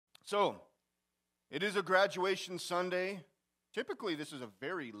So, it is a graduation Sunday. Typically, this is a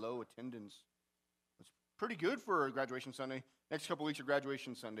very low attendance. It's pretty good for a graduation Sunday. Next couple weeks are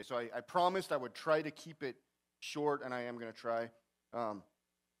graduation Sunday. So I promised I would try to keep it short, and I am going to try. I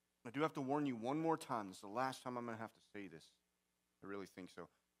do have to warn you one more time. This is the last time I'm going to have to say this. I really think so.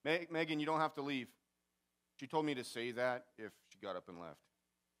 Megan, you don't have to leave. She told me to say that if she got up and left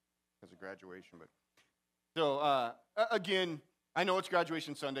because of graduation. But so, again, I know it's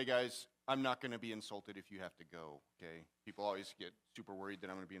graduation Sunday, guys. I'm not going to be insulted if you have to go, okay? People always get super worried that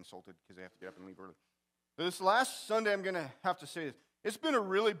I'm going to be insulted because they have to get up and leave early. But this last Sunday, I'm going to have to say this. It's been a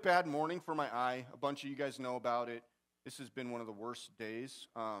really bad morning for my eye. A bunch of you guys know about it. This has been one of the worst days.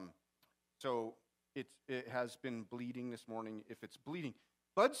 So it has been bleeding this morning. If it's bleeding,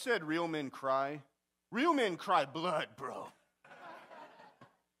 Bud said real men cry. Real men cry blood, bro.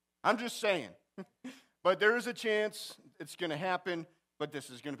 I'm just saying. But there is a chance it's going to happen. But this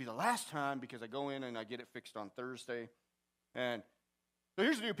is going to be the last time because I go in and I get it fixed on Thursday. And so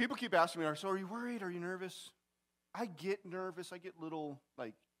here's the deal. People keep asking me, so are you worried? Are you nervous? I get nervous. I get little,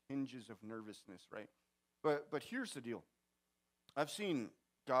 tinges of nervousness, right? But here's the deal. I've seen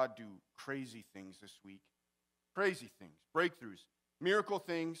God do crazy things this week. Crazy things. Breakthroughs. Miracle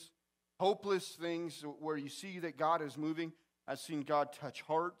things. Hopeless things where you see that God is moving. I've seen God touch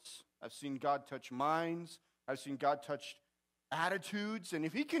hearts. I've seen God touch minds. I've seen God touch attitudes. And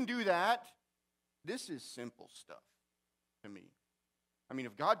if he can do that, this is simple stuff to me. I mean,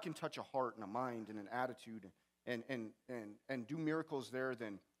 if God can touch a heart and a mind and an attitude and do miracles there,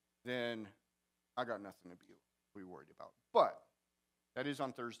 then I got nothing to be worried about. But that is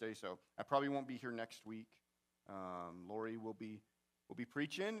on Thursday, so I probably won't be here next week. Lori will be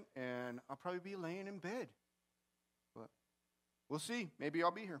preaching, and I'll probably be laying in bed. But we'll see. Maybe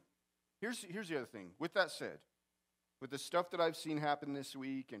I'll be here. Here's the other thing. With that said, with the stuff that I've seen happen this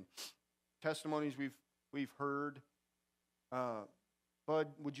week and testimonies we've heard, Bud,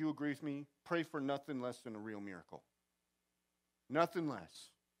 would you agree with me? Pray for nothing less than a real miracle. Nothing less.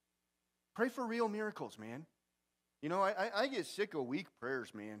 Pray for real miracles, man. You know, I get sick of weak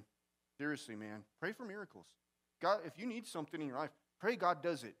prayers, man. Seriously, man. Pray for miracles. God, if you need something in your life, pray God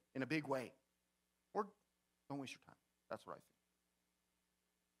does it in a big way. Or don't waste your time. That's what I think.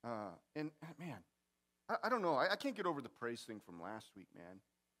 And, man, I don't know. I can't get over the praise thing from last week, man.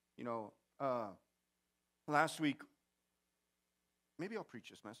 You know, last week, maybe I'll preach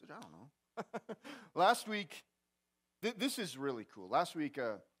this message. I don't know. Last week, this is really cool. Last week,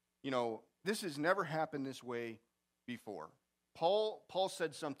 this has never happened this way before. Paul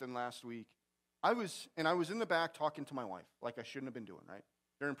said something last week. I was in the back talking to my wife, like I shouldn't have been doing, right?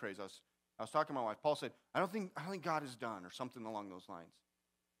 During praise, I was talking to my wife. Paul said, I don't think God is done, or something along those lines.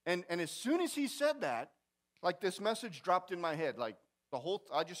 And as soon as he said that, like this message dropped in my head, like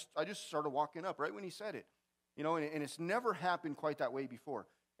I just started walking up right when he said it, you know, and it's never happened quite that way before.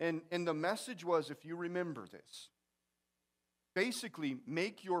 And the message was, if you remember this, basically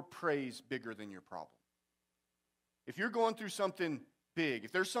make your praise bigger than your problem. If you're going through something big,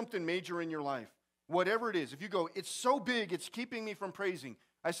 if there's something major in your life, whatever it is, if you go, it's so big, it's keeping me from praising.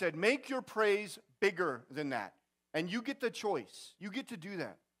 I said, make your praise bigger than that. And you get the choice. You get to do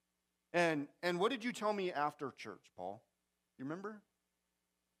that. And what did you tell me after church, Paul? You remember?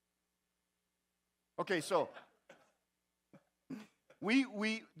 Okay, so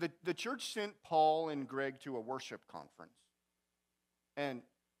the church sent Paul and Greg to a worship conference.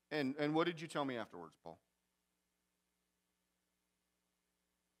 And what did you tell me afterwards, Paul?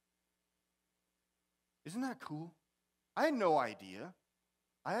 Isn't that cool? I had no idea.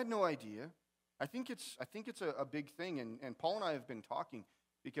 I think it's a big thing, and Paul and I have been talking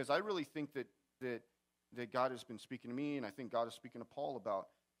because I really think that God has been speaking to me, and I think God is speaking to Paul about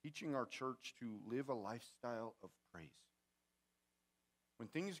teaching our church to live a lifestyle of praise. When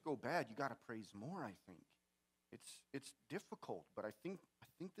things go bad, you got to praise more, I think. It's difficult, but I think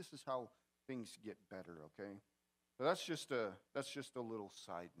this is how things get better, okay? So that's just a little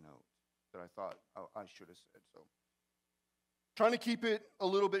side note that I thought I should have said. So trying to keep it a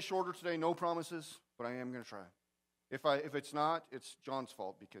little bit shorter today, no promises, but I am going to try. If it's not, it's John's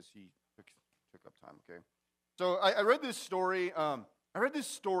fault because he took up time, okay? So I read this story. I read this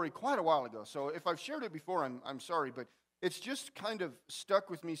story quite a while ago. So if I've shared it before, I'm sorry, but it's just kind of stuck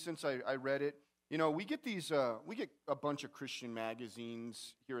with me since I read it. You know, we get a bunch of Christian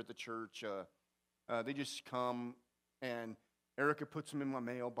magazines here at the church. They just come, and Erica puts them in my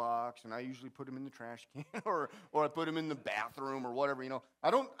mailbox, and I usually put them in the trash can, or I put them in the bathroom or whatever. You know,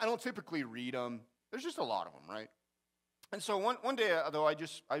 I don't typically read them. There's just a lot of them, right? And so one day, though,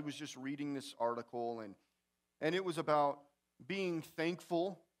 I was just reading this article, and it was about being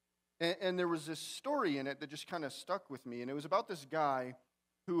thankful And there was this story in it that just kind of stuck with me. And it was about this guy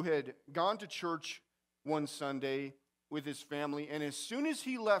who had gone to church one Sunday with his family. And as soon as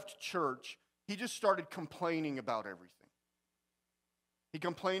he left church, he just started complaining about everything. He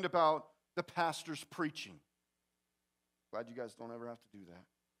complained about the pastor's preaching. Glad you guys don't ever have to do that.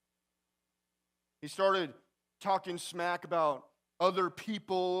 He started talking smack about other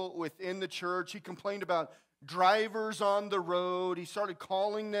people within the church. He complained about drivers on the road. He started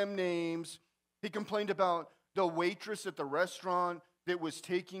calling them names. He complained about the waitress at the restaurant that was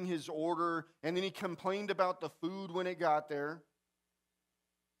taking his order. And then he complained about the food when it got there.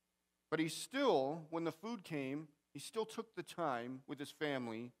 But he still, when the food came, he still took the time with his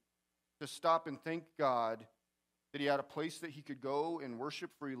family to stop and thank God that he had a place that he could go and worship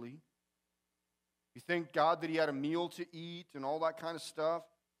freely. He thanked God that he had a meal to eat and all that kind of stuff.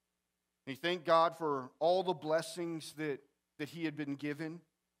 And he thanked God for all the blessings that he had been given.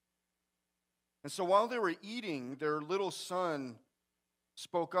 And so while they were eating, their little son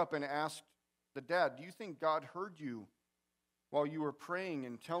spoke up and asked the dad, "Do you think God heard you while you were praying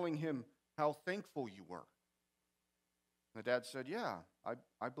and telling him how thankful you were?" And the dad said, "Yeah,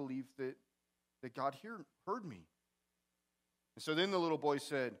 I believe that God heard me." And so then the little boy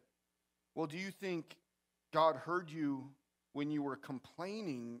said, "Well, do you think God heard you when you were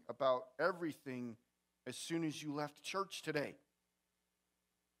complaining about everything as soon as you left church today?"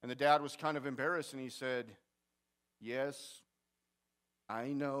 And the dad was kind of embarrassed, and he said, "Yes,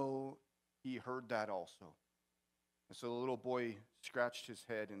 I know he heard that also." And so the little boy scratched his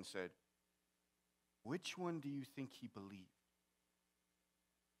head and said, "Which one do you think he believed?"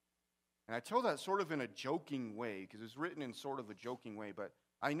 And I tell that sort of in a joking way, because it's written in sort of a joking way, but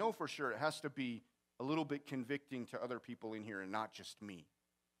I know for sure it has to be a little bit convicting to other people in here and not just me.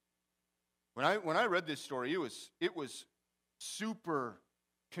 When I read this story, it was super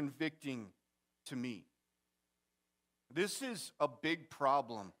convicting to me. This is a big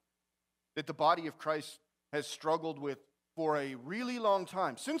problem that the body of Christ has struggled with for a really long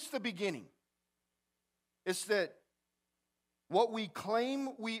time, since the beginning. It's that what we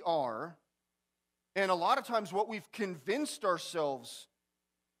claim we are, and a lot of times what we've convinced ourselves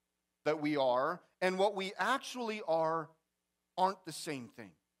that we are, and what we actually are, aren't the same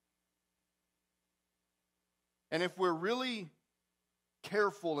thing. And if we're really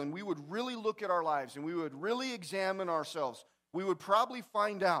careful and we would really look at our lives and we would really examine ourselves, we would probably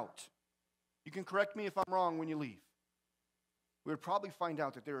find out, you can correct me if I'm wrong when you leave, we would probably find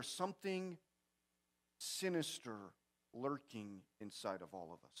out that there is something sinister lurking inside of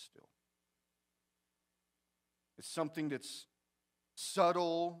all of us still. It's something that's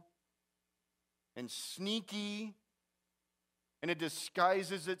subtle and sneaky, and it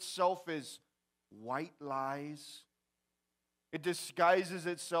disguises itself as white lies. It disguises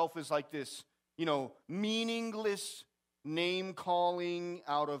itself as like this, meaningless name-calling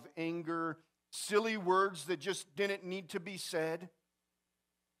out of anger, silly words that just didn't need to be said.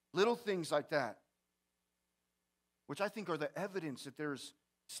 Little things like that, which I think are the evidence that there's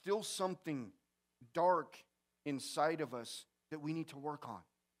still something dark inside of us that we need to work on.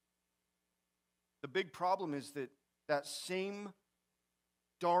 The big problem is that same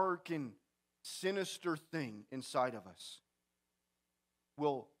dark and sinister thing inside of us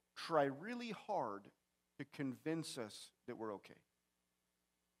will try really hard to convince us that we're okay.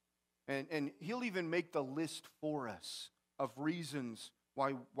 And he'll even make the list for us of reasons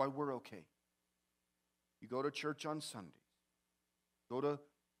why we're okay. You go to church on Sundays. Go to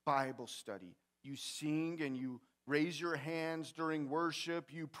Bible study. You sing and you raise your hands during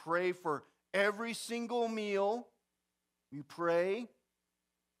worship. You pray for every single meal. You pray.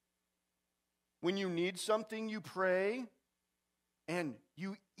 When you need something, you pray. And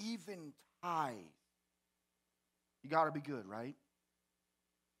you even tithe. You got to be good, right?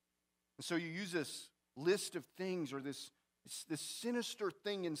 And so you use this list of things, or this sinister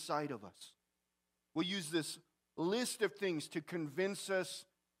thing inside of us. We'll use this list of things to convince us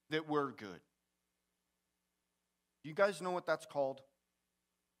that we're good. Do you guys know what that's called?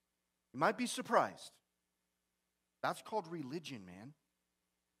 You might be surprised. That's called religion, man.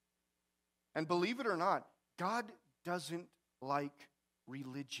 And believe it or not, God doesn't like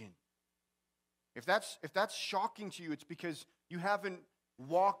religion. If that's shocking to you, it's because you haven't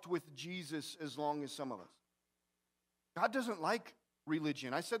walked with Jesus as long as some of us. God doesn't like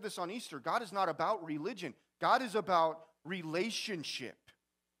religion. I said this on Easter. God is not about religion. God is about relationship.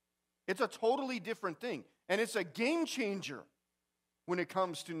 It's a totally different thing. And it's a game changer when it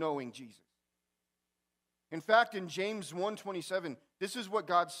comes to knowing Jesus. In fact, in James 1:27, this is what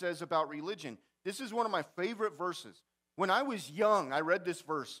God says about religion. This is one of my favorite verses. When I was young, I read this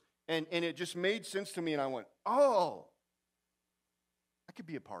verse, And it just made sense to me, and I went, oh, I could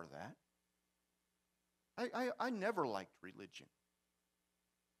be a part of that. I never liked religion.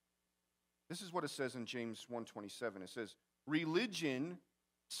 This is what it says in James 1:27. It says, religion,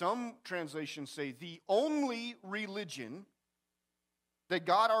 some translations say the only religion that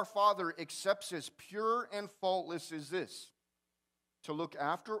God our Father accepts as pure and faultless is this: to look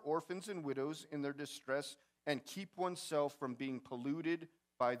after orphans and widows in their distress and keep oneself from being polluted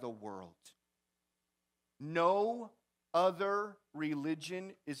by the world. No other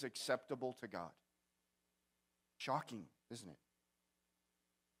religion is acceptable to God. Shocking, isn't it?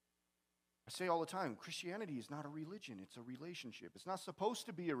 I say all the time, Christianity is not a religion, it's a relationship. It's not supposed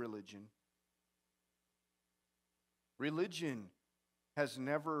to be a religion. Religion has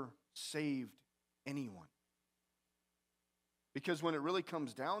never saved anyone. Because when it really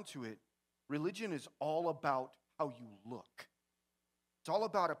comes down to it, religion is all about how you look. It's all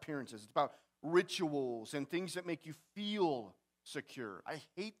about appearances. It's about rituals and things that make you feel secure. I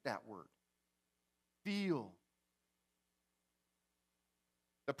hate that word. Feel.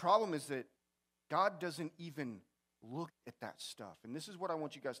 The problem is that God doesn't even look at that stuff. And this is what I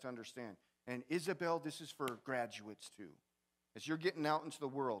want you guys to understand. And Isabel, this is for graduates too. As you're getting out into the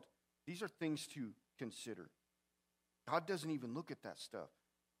world, these are things to consider. God doesn't even look at that stuff.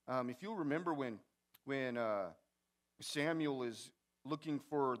 If you'll remember when Samuel is looking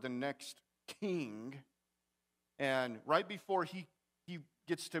for the next king, and right before he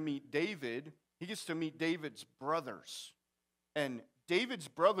gets to meet David, he gets to meet David's brothers. And David's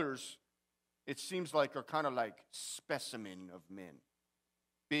brothers, it seems like, are kind of like specimen of men.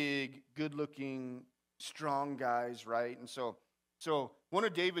 Big, good-looking, strong guys, right? And so one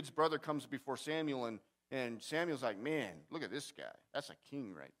of David's brother comes before Samuel, and Samuel's like, man, look at this guy. That's a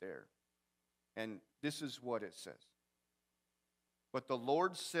king right there. And this is what it says. But the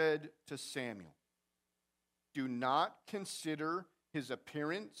Lord said to Samuel, do not consider his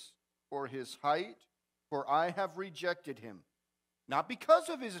appearance or his height, for I have rejected him. Not because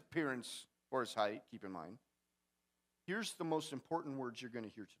of his appearance or his height, keep in mind. Here's the most important words you're going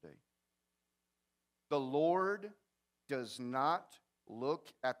to hear today. The Lord does not look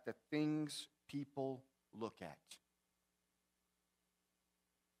at the things people look at.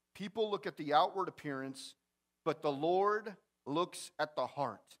 People look at the outward appearance, but the Lord looks at the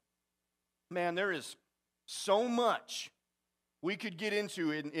heart. Man, there is so much we could get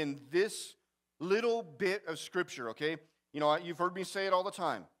into in this little bit of Scripture, okay? You know, you've heard me say it all the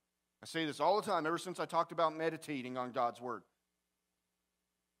time. I say this all the time ever since I talked about meditating on God's Word.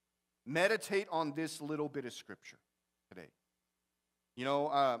 Meditate on this little bit of Scripture today. You know,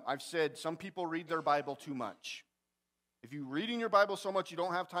 I've said some people read their Bible too much. If you're reading your Bible so much you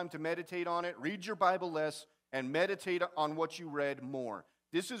don't have time to meditate on it, read your Bible less and meditate on what you read more.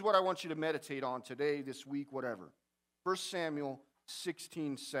 This is what I want you to meditate on today, this week, whatever. 1 Samuel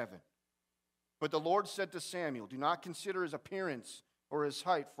 16:7. But the Lord said to Samuel, do not consider his appearance or his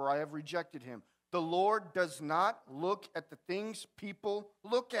height, for I have rejected him. The Lord does not look at the things people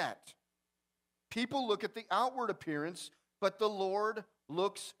look at. People look at the outward appearance, but the Lord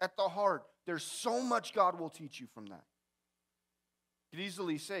looks at the heart. There's so much God will teach you from that. You could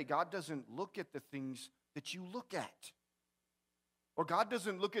easily say, God doesn't look at the things that you look at. Or God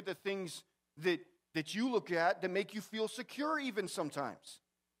doesn't look at the things that you look at that make you feel secure even sometimes.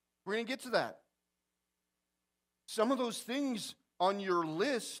 We're going to get to that. Some of those things on your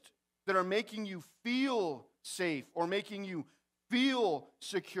list that are making you feel safe or making you feel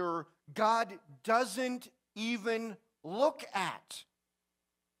secure, God doesn't even look at.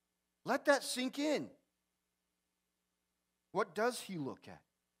 Let that sink in. What does he look at?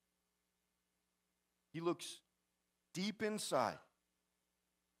 He looks deep inside,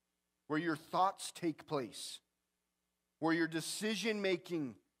 where your thoughts take place, where your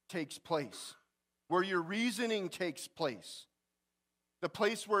decision-making takes place, where your reasoning takes place, the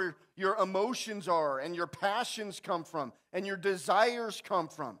place where your emotions are and your passions come from and your desires come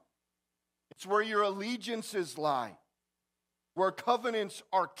from. It's where your allegiances lie, where covenants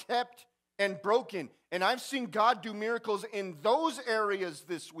are kept and broken. And I've seen God do miracles in those areas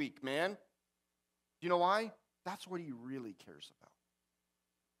this week, man. You know why? That's what he really cares about.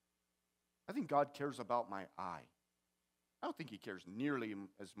 I think God cares about my eye. I don't think he cares nearly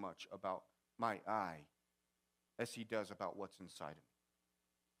as much about my eye as he does about what's inside of me.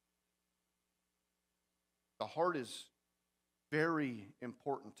 The heart is very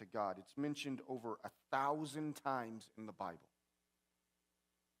important to God. It's mentioned over 1,000 times in the Bible.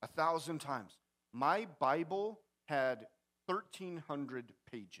 1,000 times. My Bible had 1,300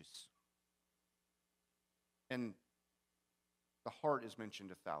 pages. And the heart is mentioned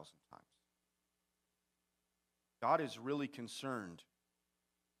 1,000 times. God is really concerned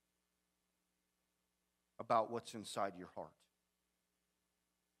about what's inside your heart.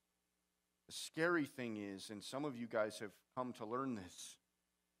 The scary thing is, and some of you guys have come to learn this,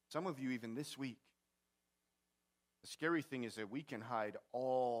 some of you even this week, the scary thing is that we can hide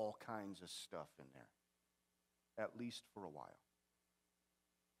all kinds of stuff in there, at least for a while.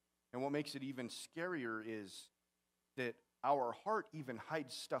 And what makes it even scarier is that our heart even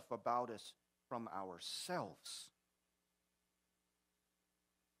hides stuff about us from ourselves.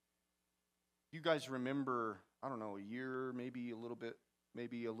 You guys remember, I don't know, a year, maybe a little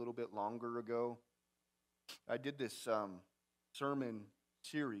bit longer ago, I did this sermon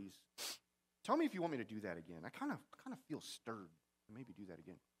series. Tell me if you want me to do that again. I kind of feel stirred to maybe do that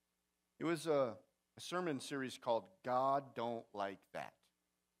again. It was a sermon series called God Don't Like That.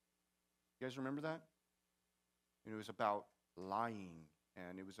 You guys remember that? And it was about lying,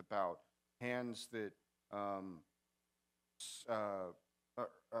 and it was about hands that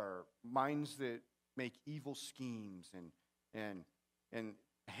are minds that make evil schemes and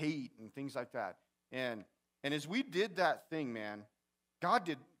hate and things like that. And as we did that thing, man,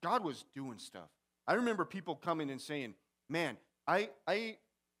 God was doing stuff. I remember people coming and saying, "Man, I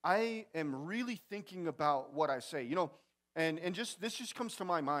am really thinking about what I say." You know, and this just comes to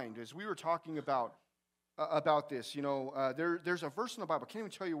my mind as we were talking about this. You know, there's a verse in the Bible. I can't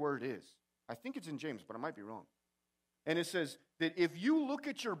even tell you where it is. I think it's in James, but I might be wrong. And it says that if you look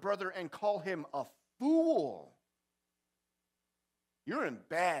at your brother and call him a fool, you're in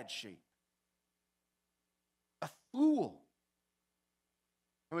bad shape. A fool.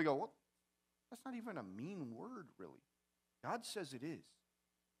 And we go, well, that's not even a mean word, really. God says it is.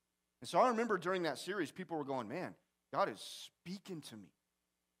 And so I remember during that series, people were going, man, God is speaking to me.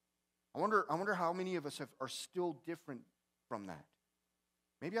 I wonder how many of us are still different from that.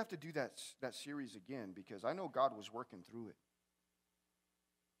 Maybe I have to do that series again because I know God was working through it.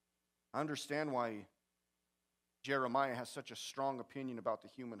 I understand why Jeremiah has such a strong opinion about the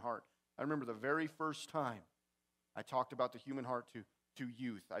human heart. I remember the very first time I talked about the human heart to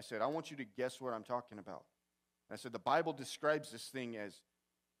youth. I said, I want you to guess what I'm talking about. And I said, the Bible describes this thing as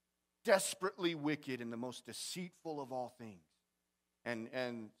desperately wicked and the most deceitful of all things.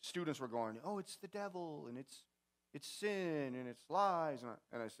 And students were going, oh, it's the devil, and it's sin, and it's lies.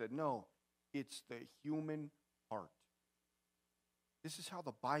 And I said, no, it's the human heart. This is how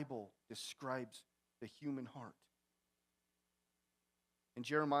the Bible describes the human heart. In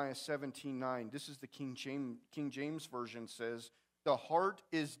Jeremiah 17:9, this is the King James Version says, the heart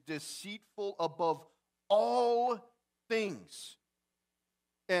is deceitful above all things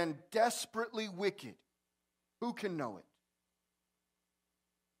and desperately wicked. Who can know it?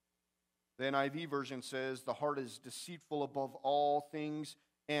 The NIV version says, the heart is deceitful above all things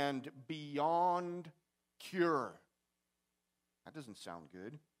and beyond cure. That doesn't sound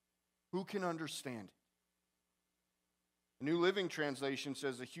good. Who can understand it? The New Living Translation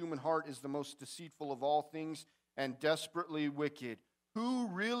says, the human heart is the most deceitful of all things and desperately wicked. Who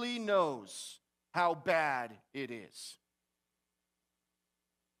really knows how bad it is?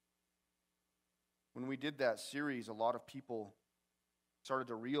 When we did that series, a lot of people started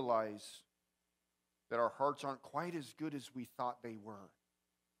to realize that our hearts aren't quite as good as we thought they were.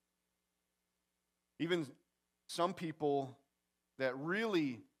 Even some people that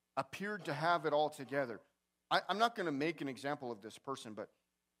really appeared to have it all together. I'm not going to make an example of this person, but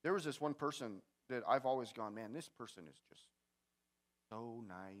there was this one person that I've always gone, man, this person is just so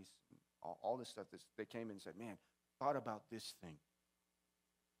nice. All this stuff. They came and said, man, thought about this thing.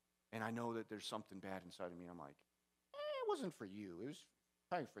 And I know that there's something bad inside of me. I'm like, it wasn't for you. It was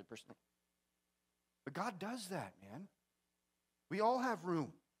probably for the person. But God does that, man. We all have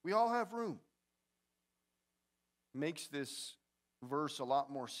room. We all have room. Makes this verse a lot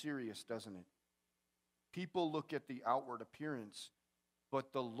more serious, doesn't it? People look at the outward appearance,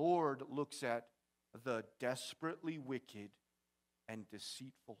 but the Lord looks at the desperately wicked and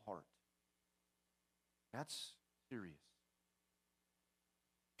deceitful heart. That's serious.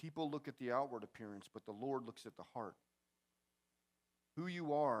 People look at the outward appearance, but the Lord looks at the heart. Who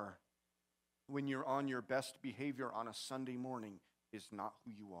you are when you're on your best behavior on a Sunday morning is not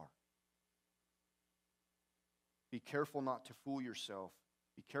who you are. Be careful not to fool yourself.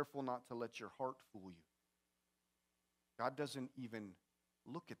 Be careful not to let your heart fool you. God doesn't even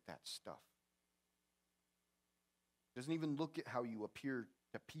look at that stuff. Doesn't even look at how you appear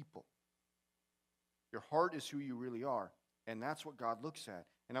to people. Your heart is who you really are, and that's what God looks at.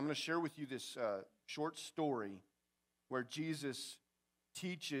 And I'm going to share with you this short story where Jesus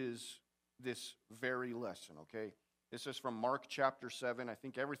teaches this very lesson, okay? This is from Mark chapter 7. I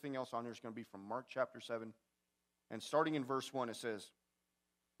think everything else on here is going to be from Mark chapter 7. And starting in verse 1, it says,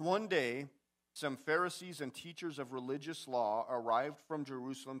 "One day, some Pharisees and teachers of religious law arrived from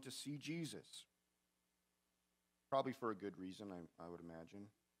Jerusalem to see Jesus." Probably for a good reason, I would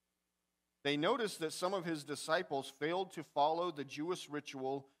imagine. They noticed that some of his disciples failed to follow the Jewish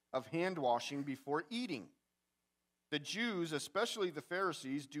ritual of hand washing before eating. The Jews, especially the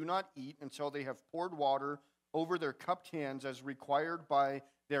Pharisees, do not eat until they have poured water over their cupped hands as required by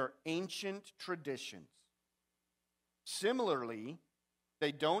their ancient traditions. Similarly,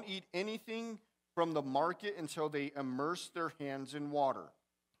 they don't eat anything from the market until they immerse their hands in water.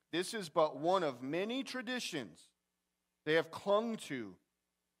 This is but one of many traditions they have clung to,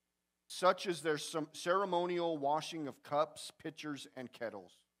 such as their ceremonial washing of cups, pitchers, and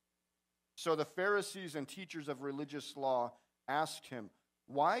kettles. So the Pharisees and teachers of religious law asked him,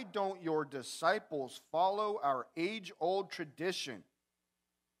 "Why don't your disciples follow our age-old tradition?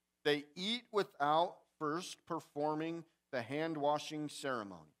 They eat without first performing the hand-washing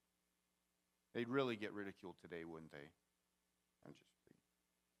ceremony." They'd really get ridiculed today, wouldn't they? I'm just kidding.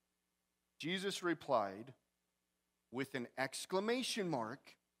 Jesus replied with an exclamation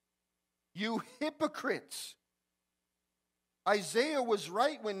mark, "You hypocrites! Isaiah was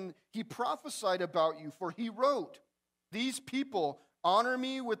right when he prophesied about you, for he wrote, 'These people honor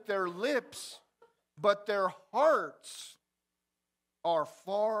me with their lips, but their hearts are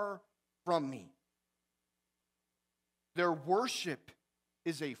far from me. Their worship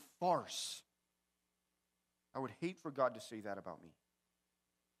is a farce.'" I would hate for God to say that about me.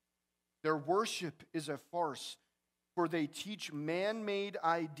 Their worship is a farce, for they teach man-made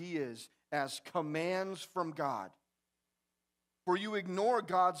ideas as commands from God. For you ignore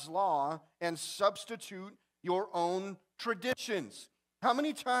God's law and substitute your own traditions. How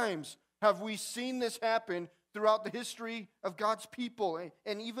many times have we seen this happen throughout the history of God's people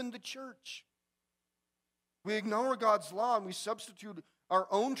and even the church? We ignore God's law and we substitute our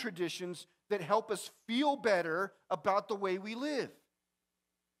own traditions that help us feel better about the way we live.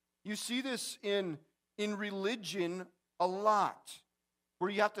 You see this in religion a lot,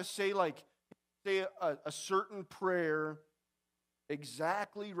 where you have to say a certain prayer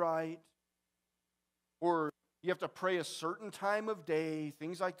exactly right, or you have to pray a certain time of day,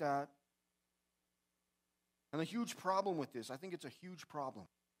 things like that. And the huge problem with this, I think it's a huge problem,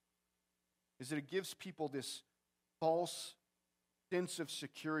 is that it gives people this false sense of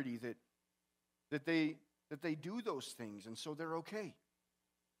security that they do those things, and so they're okay.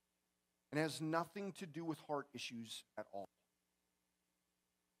 And it has nothing to do with heart issues at all.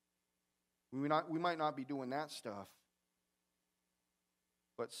 We might not be doing that stuff,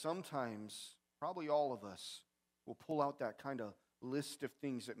 but sometimes, probably all of us, will pull out that kind of list of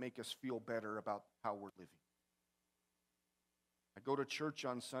things that make us feel better about how we're living. I go to church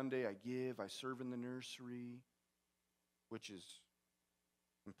on Sunday, I give, I serve in the nursery, which is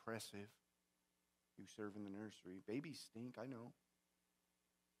impressive. You serve in the nursery. Babies stink, I know.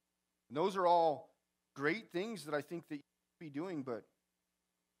 And those are all great things that I think that you should be doing, but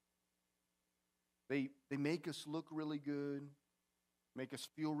they make us look really good, make us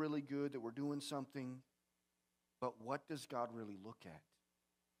feel really good that we're doing something. But what does God really look at?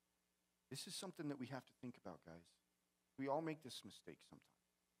 This is something that we have to think about, guys. We all make this mistake sometimes.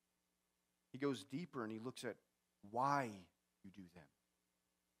 He goes deeper and he looks at why you do them.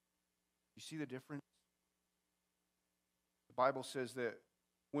 You see the difference? The Bible says that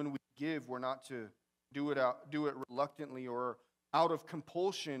when we give, we're not to do it reluctantly or out of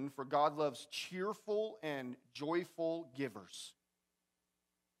compulsion, for God loves cheerful and joyful givers.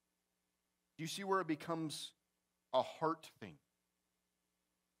 Do you see where it becomes a heart thing?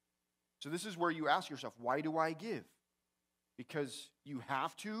 So this is where you ask yourself, why do I give? Because you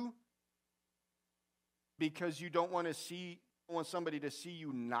have to? Because you don't want somebody to see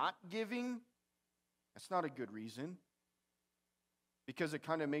you not giving? That's not a good reason. Because it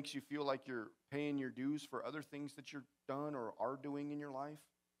kind of makes you feel like you're paying your dues for other things that you've done or are doing in your life?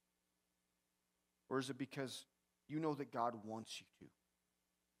 Or is it because you know that God wants you to?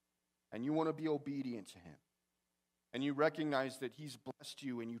 And you want to be obedient to Him? And you recognize that He's blessed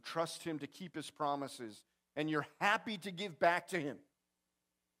you and you trust Him to keep His promises and you're happy to give back to Him?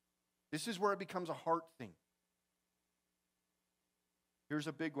 This is where it becomes a heart thing. Here's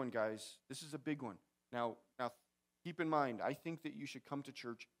a big one, guys. This is a big one. Now, keep in mind, I think that you should come to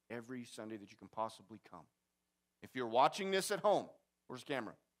church every Sunday that you can possibly come. If you're watching this at home, where's the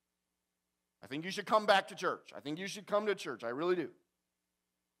camera? I think you should come back to church. I think you should come to church. I really do.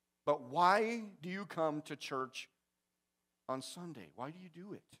 But why do you come to church on Sunday? Why do you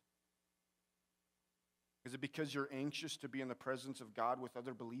do it? Is it because you're anxious to be in the presence of God with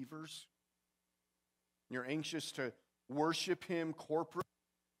other believers? You're anxious to worship Him corporately?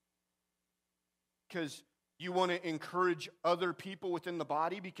 Because you want to encourage other people within the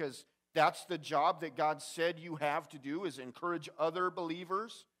body, because that's the job that God said you have to do, is encourage other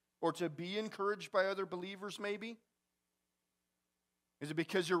believers, or to be encouraged by other believers maybe? Is it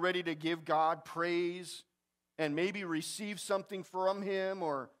because you're ready to give God praise and maybe receive something from Him,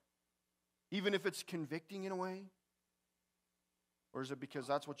 or even if it's convicting in a way? Or is it because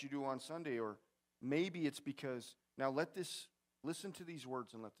that's what you do on Sunday? Or maybe it's because, now listen to these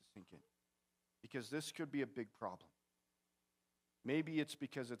words and let this sink in, because this could be a big problem. Maybe it's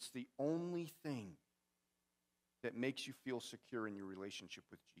because it's the only thing that makes you feel secure in your relationship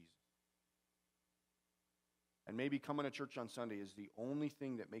with Jesus. And maybe coming to church on Sunday is the only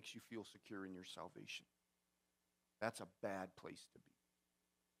thing that makes you feel secure in your salvation. That's a bad place to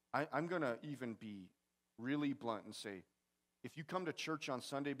be. I'm going to even be really blunt and say, if you come to church on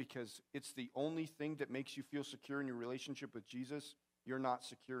Sunday because it's the only thing that makes you feel secure in your relationship with Jesus, you're not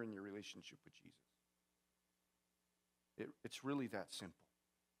secure in your relationship with Jesus. It's really that simple.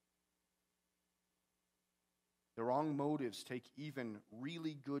 The wrong motives take even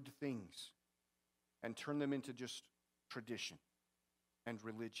really good things and turn them into just tradition and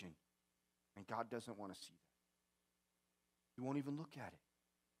religion. And God doesn't want to see that. He won't even look at it.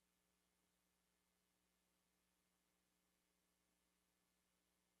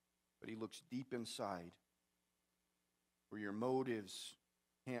 But He looks deep inside, where your motives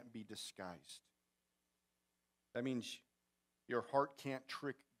can't be disguised. That means your heart can't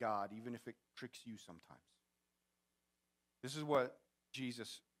trick God, even if it tricks you sometimes. This is what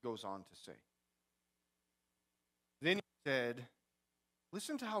Jesus goes on to say. Then He said,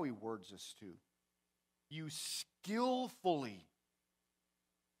 listen to how He words this too. You skillfully,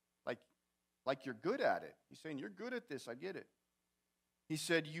 like you're good at it. He's saying, you're good at this, I get it. He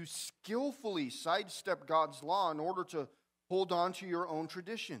said, you skillfully sidestep God's law in order to hold on to your own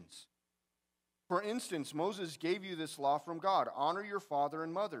traditions. For instance, Moses gave you this law from God: honor your father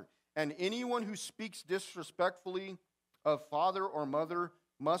and mother. And anyone who speaks disrespectfully of father or mother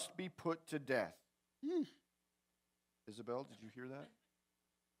must be put to death. Isabel, did you hear that?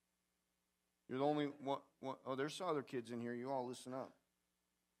 You're the only one. Oh, there's some other kids in here. You all listen up.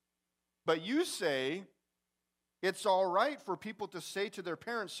 But you say it's all right for people to say to their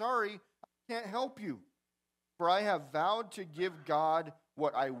parents, sorry, I can't help you, for I have vowed to give God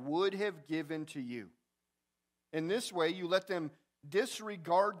what I would have given to you. In this way, you let them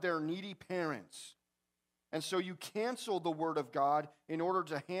disregard their needy parents. And so you cancel the word of God in order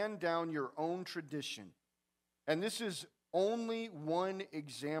to hand down your own tradition. And this is only one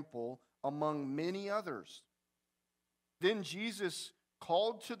example among many others. Then Jesus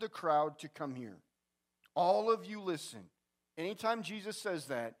called to the crowd to come here. All of you listen. Anytime Jesus says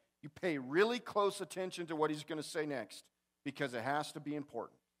that, you pay really close attention to what He's going to say next, because it has to be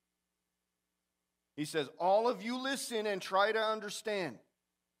important. He says, all of you listen and try to understand.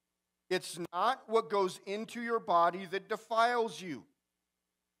 It's not what goes into your body that defiles you.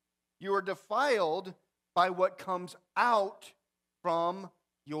 You are defiled by what comes out from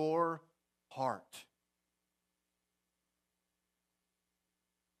your heart.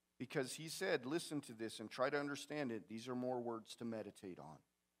 Because He said, listen to this and try to understand it. These are more words to meditate on.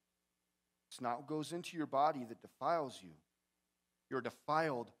 It's not what goes into your body that defiles you. You're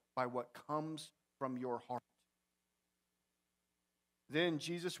defiled by what comes from your heart. Then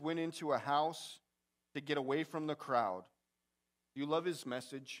Jesus went into a house to get away from the crowd. Do you love His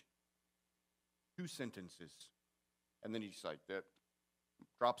message? 2 sentences. And then He's like that,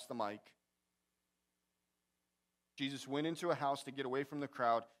 drops the mic. Jesus went into a house to get away from the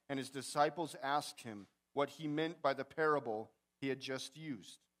crowd, and His disciples asked Him what He meant by the parable He had just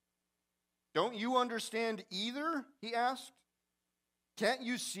used. Don't you understand either? He asked. Can't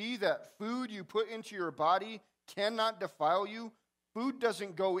you see that food you put into your body cannot defile you? Food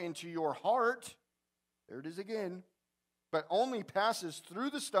doesn't go into your heart, there it is again, but only passes through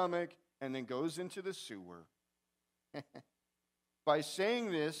the stomach and then goes into the sewer. By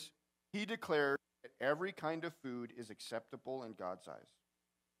saying this, He declared that every kind of food is acceptable in God's eyes.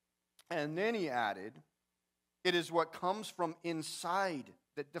 And then He added, it is what comes from inside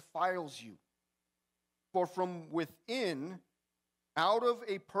that defiles you. For from within, out of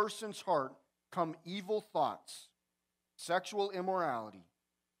a person's heart, come evil thoughts, sexual immorality,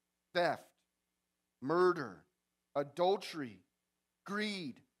 theft, murder, adultery,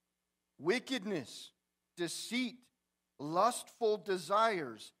 greed, wickedness, deceit, lustful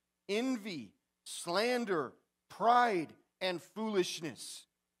desires, envy, slander, pride, and foolishness.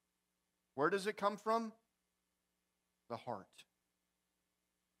 Where does it come from? the heart.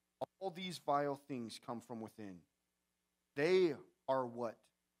 All these vile things come from within. They are what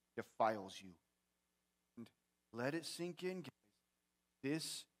defiles you. And let it sink in, guys.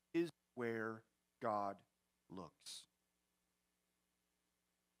 This is where God looks.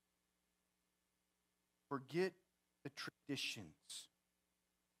 Forget the traditions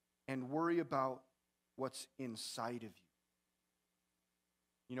and worry about what's inside of you.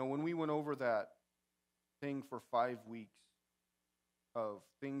 You know, when we went over that thing for 5 weeks of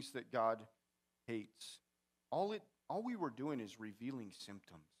things that God hates, all we were doing is revealing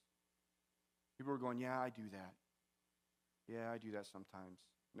symptoms. People were going, yeah, I do that. Yeah, I do that sometimes.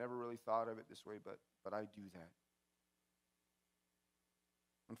 Never really thought of it this way, but I do that.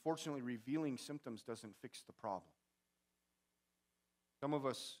 Unfortunately, revealing symptoms doesn't fix the problem. Some of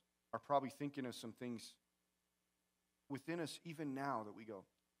us are probably thinking of some things within us even now that we go,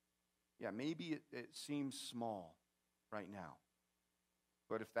 yeah, maybe it seems small right now.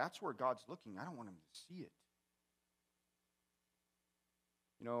 But if that's where God's looking, I don't want him to see it.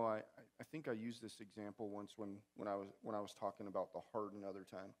 You know, I think I used this example once when I was talking about the heart another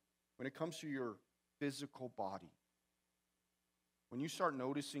time. When it comes to your physical body, when you start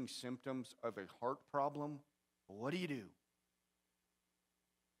noticing symptoms of a heart problem, what do you do?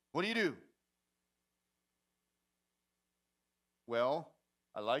 What do you do? Well,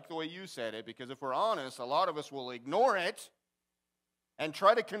 I like the way you said it, because if we're honest, a lot of us will ignore it and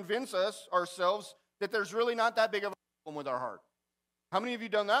try to convince ourselves that there's really not that big of a problem with our heart. How many of you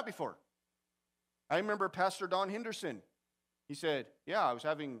done that before? I remember Pastor Don Henderson. He said, yeah, I was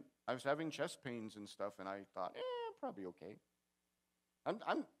having chest pains and stuff, and I thought, probably okay.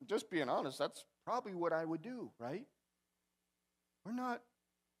 I'm just being honest, that's probably what I would do, right? We're not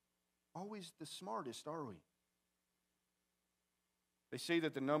always the smartest, are we? They say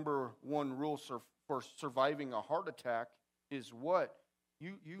that the number one rule for surviving a heart attack is what?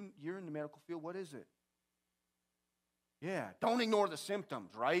 You're in the medical field, what is it? Yeah, don't ignore the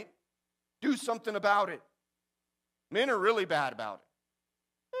symptoms, right? Do something about it. Men are really bad about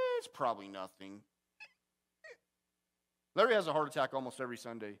it. It's probably nothing. Larry has a heart attack almost every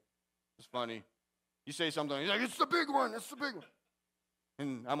Sunday. It's funny. You say something, he's like, it's the big one, it's the big one.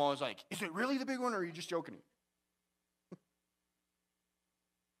 And I'm always like, is it really the big one, or are you just joking?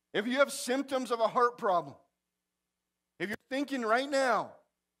 If you have symptoms of a heart problem, if you're thinking right now,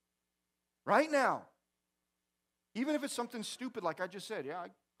 even if it's something stupid like I just said, yeah, I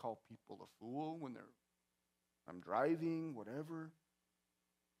call people a fool when I'm driving, whatever.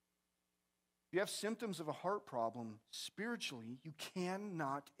 If you have symptoms of a heart problem, spiritually, you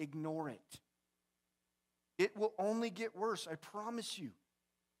cannot ignore it. It will only get worse, I promise you.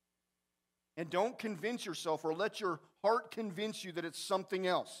 And don't convince yourself or let your heart convince you that it's something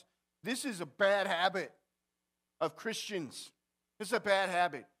else. This is a bad habit of Christians. It's a bad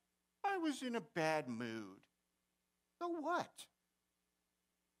habit. I was in a bad mood. So what?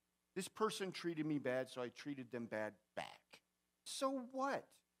 This person treated me bad, so I treated them bad back. So what?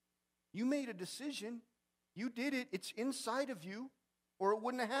 You made a decision. You did it. It's inside of you, or it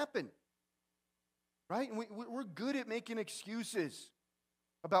wouldn't have happened. Right? And we're good at making excuses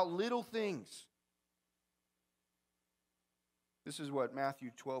about little things. This is what Matthew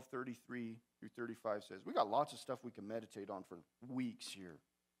 12:33 through 35 says. We got lots of stuff we can meditate on for weeks here.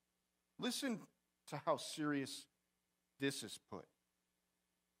 Listen to how serious this is put.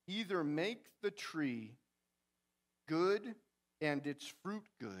 Either make the tree good and its fruit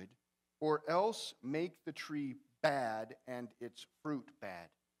good, or else make the tree bad and its fruit bad.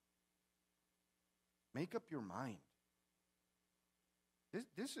 Make up your mind.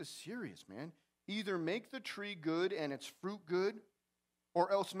 This is serious, man. Either make the tree good and its fruit good,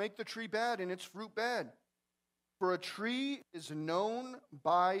 or else make the tree bad and its fruit bad. For a tree is known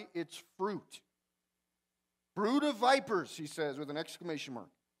by its fruit. Brood of vipers, he says with an exclamation mark.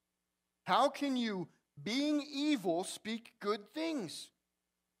 How can you, being evil, speak good things?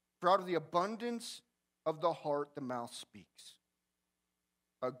 For out of the abundance of the heart the mouth speaks.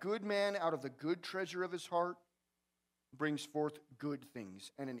 A good man out of the good treasure of his heart brings forth good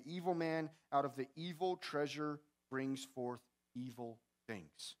things, and an evil man out of the evil treasure brings forth evil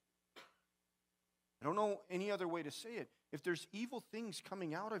things. I don't know any other way to say it. If there's evil things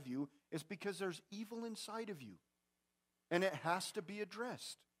coming out of you, it's because there's evil inside of you. And it has to be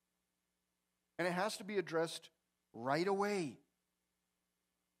addressed. And it has to be addressed right away.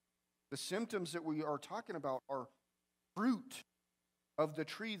 The symptoms that we are talking about are fruit of the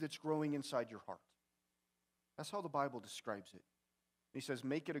tree that's growing inside your heart. That's how the Bible describes it. He says,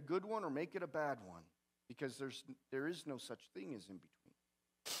 make it a good one or make it a bad one, because there is no such thing as in between.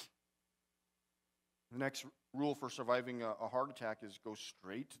 The next rule for surviving a heart attack is go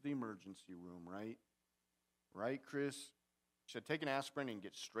straight to the emergency room, right? Right, Chris? She said, take an aspirin and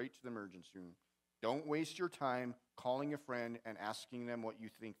get straight to the emergency room. Don't waste your time calling a friend and asking them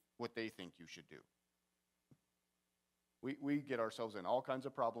what they think you should do. We get ourselves in all kinds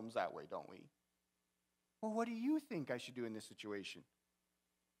of problems that way, don't we? Well, what do you think I should do in this situation?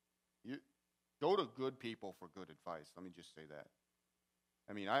 You go to good people for good advice. Let me just say that.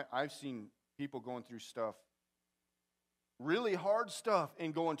 I mean, I've seen people going through stuff, really hard stuff,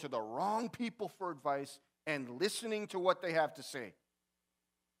 and going to the wrong people for advice and listening to what they have to say.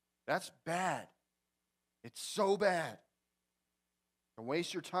 That's bad. It's so bad. Don't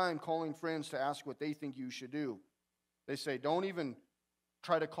waste your time calling friends to ask what they think you should do. They say, don't even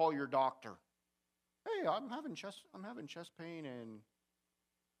try to call your doctor. Hey, I'm having chest pain, and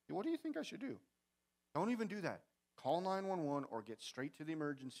what do you think I should do? Don't even do that. Call 911 or get straight to the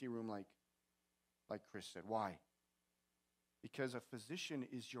emergency room like Chris said. Why? Because a physician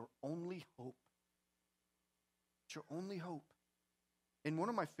is your only hope. It's your only hope. And one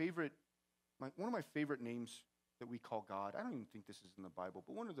of my favorite names that we call God, I don't even think this is in the Bible,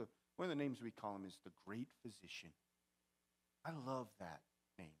 but one of the names we call him is the Great Physician. I love that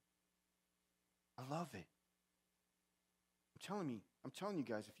name. I love it. I'm telling you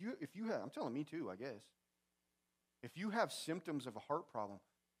guys, if you have, I'm telling me too, I guess. If you have symptoms of a heart problem,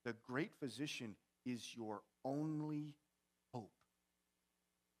 the Great Physician is your only hope.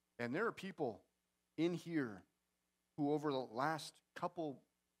 And there are people in here who over the last couple,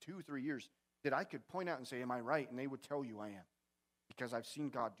 2-3 years, that I could point out and say, am I right? And they would tell you I am. Because I've seen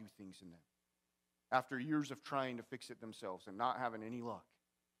God do things in them. After years of trying to fix it themselves and not having any luck.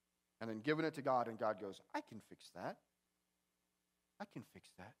 And then giving it to God, and God goes, I can fix that. I can fix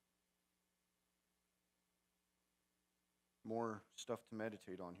that. More stuff to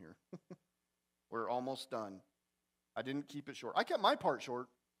meditate on here. We're almost done. I didn't keep it short. I kept my part short.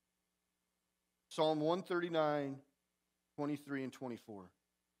 Psalm 139, 23 and 24.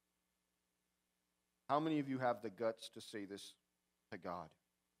 How many of you have the guts to say this to God?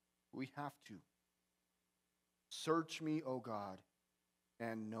 We have to. Search me, O God,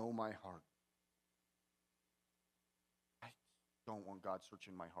 and know my heart. I don't want God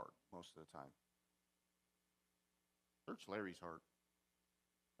searching my heart most of the time. Search Larry's heart,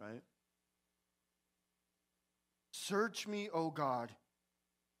 right? Search me, O God,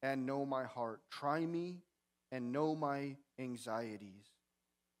 and know my heart. Try me and know my anxieties,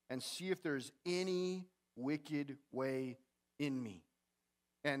 and see if there's any wicked way in me,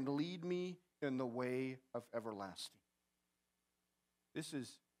 and lead me in the way of everlasting. This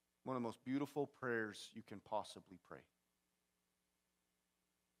is one of the most beautiful prayers you can possibly pray.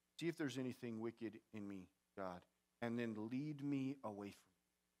 See if there's anything wicked in me, God, and then lead me away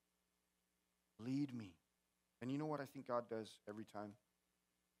from it. Lead me. And you know what I think God does every time?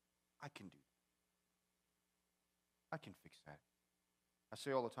 I can do that. I can fix that. I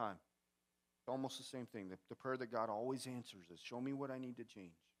say all the time, it's almost the same thing. The prayer that God always answers is, show me what I need to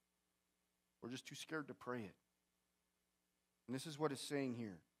change. We're just too scared to pray it. And this is what it's saying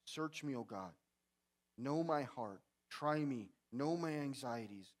here. Search me, O God. Know my heart. Try me. Know my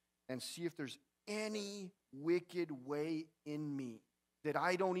anxieties. And see if there's any wicked way in me that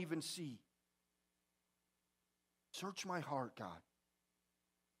I don't even see. Search my heart, God.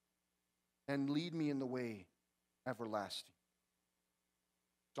 And lead me in the way everlasting.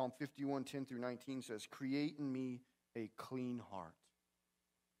 Psalm 51, 10 through 19 says, create in me a clean heart.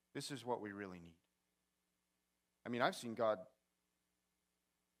 This is what we really need. I mean, I've seen God,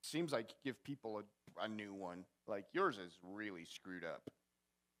 seems like, give people a new one. Like, yours is really screwed up.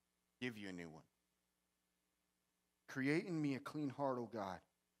 Give you a new one. Create in me a clean heart, O God,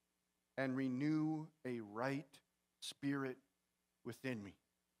 and renew a right spirit within me.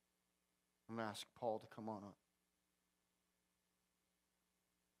 I'm going to ask Paul to come on up.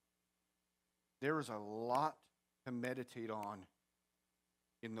 There is a lot to meditate on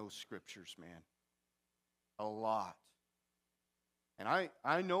in those scriptures, man. A lot. And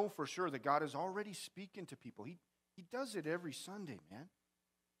I know for sure that God is already speaking to people. He does it every Sunday, man.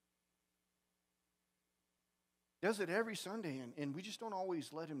 Does it every Sunday, and we just don't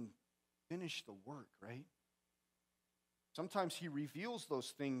always let him finish the work, right? Sometimes he reveals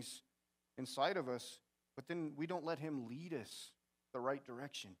those things inside of us, but then we don't let him lead us the right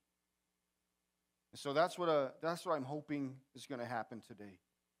direction. And so that's what I'm hoping is going to happen today.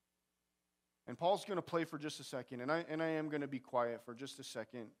 And Paul's going to play for just a second, and I am going to be quiet for just a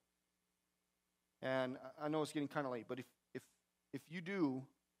second. And I know it's getting kind of late, but if you do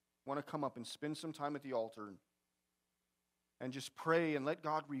want to come up and spend some time at the altar and just pray and let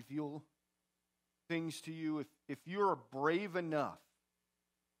God reveal things to you, if you're brave enough,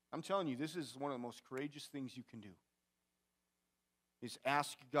 I'm telling you, this is one of the most courageous things you can do, is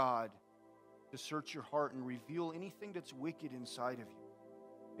ask God to search your heart and reveal anything that's wicked inside of you.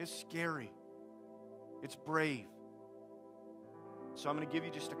 It's scary. It's brave. So I'm going to give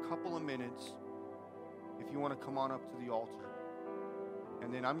you just a couple of minutes if you want to come on up to the altar.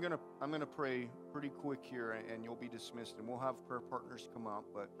 And then I'm going to pray pretty quick here, and you'll be dismissed, and we'll have prayer partners come out,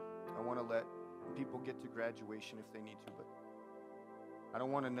 but I want to let people get to graduation if they need to, but I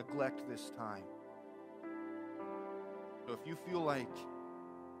don't want to neglect this time. So if you feel like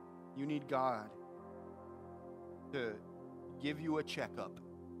you need God to give you a checkup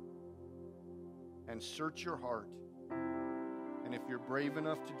and search your heart, and if you're brave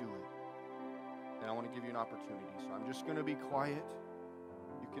enough to do it, then I want to give you an opportunity. So I'm just going to be quiet.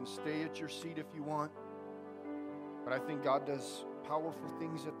 You can stay at your seat if you want, but I think God does powerful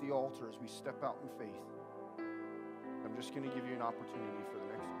things at the altar as we step out in faith. I'm just going to give you an opportunity for the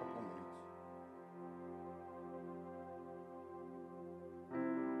next couple of minutes.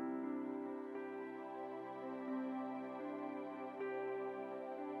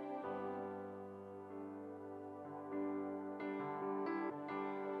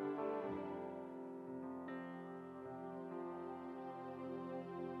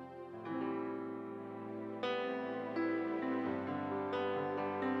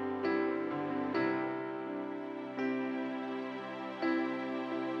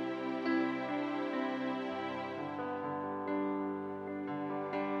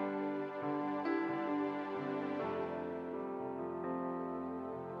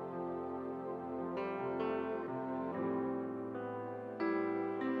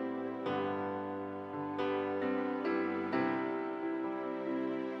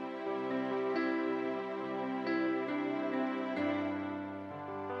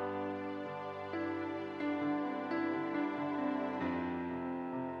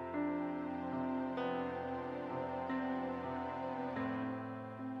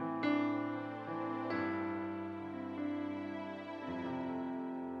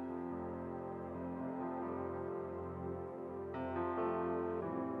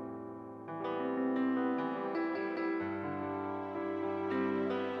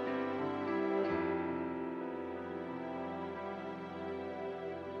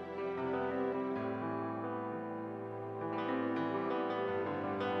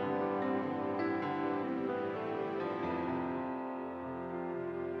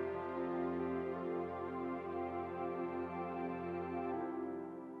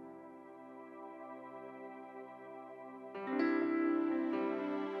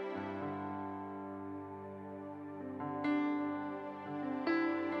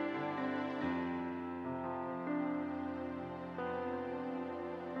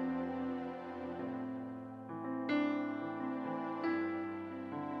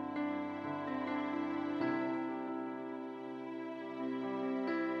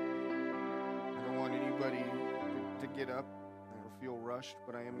 To get up or feel rushed,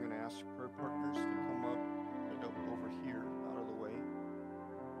 but I am going to ask prayer partners to come up and up over here out of the way,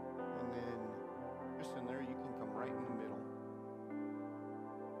 and then just in there you can come right in the middle.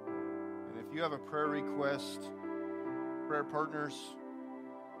 And if you have a prayer request, prayer partners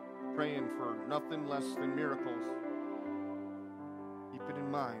praying for nothing less than miracles, keep it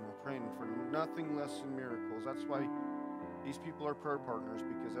in mind. We're praying for nothing less than miracles. That's why these people are prayer partners,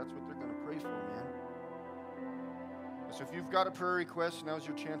 because that's what they're going to pray for, man. So if you've got a prayer request, now's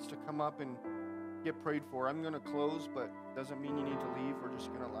your chance to come up and get prayed for. I'm going to close, but doesn't mean you need to leave. We're just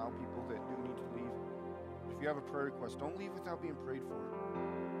going to allow people that do need to leave. If you have a prayer request, don't leave without being prayed for.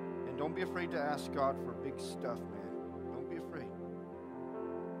 And don't be afraid to ask God for big stuff, man. Don't be afraid.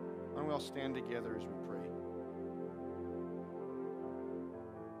 Why don't we all stand together as we pray?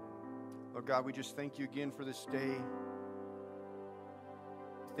 Lord God, we just thank you again for this day.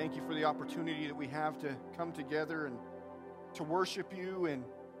 Thank you for the opportunity that we have to come together and to worship you and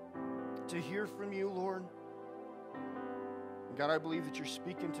to hear from you, Lord. And God, I believe that you're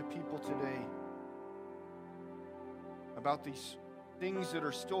speaking to people today about these things that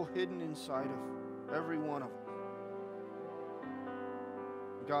are still hidden inside of every one of us.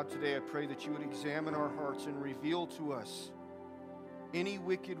 And God, today I pray that you would examine our hearts and reveal to us any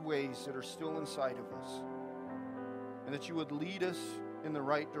wicked ways that are still inside of us, and that you would lead us in the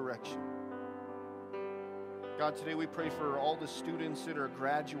right direction. God, today we pray for all the students that are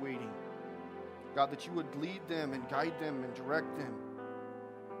graduating. God, that you would lead them and guide them and direct them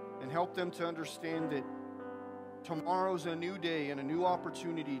and help them to understand that tomorrow's a new day and a new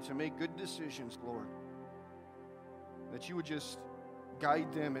opportunity to make good decisions, Lord. That you would just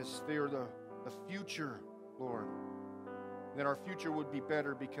guide them as they are the the future, Lord. That our future would be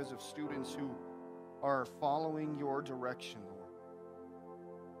better because of students who are following your direction, Lord.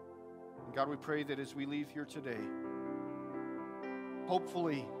 And God, we pray that as we leave here today,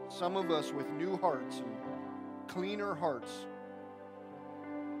 hopefully some of us with new hearts and cleaner hearts,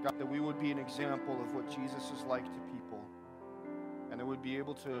 God, that we would be an example of what Jesus is like to people, and that we'd be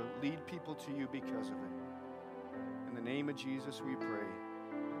able to lead people to you because of it. In the name of Jesus we pray.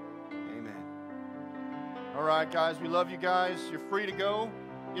 Amen. All right, guys, we love you guys. You're free to go.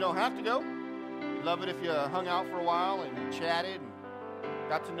 You don't have to go. We'd love it if you hung out for a while and chatted and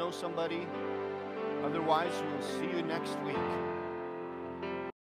got to know somebody. Otherwise, we'll see you next week.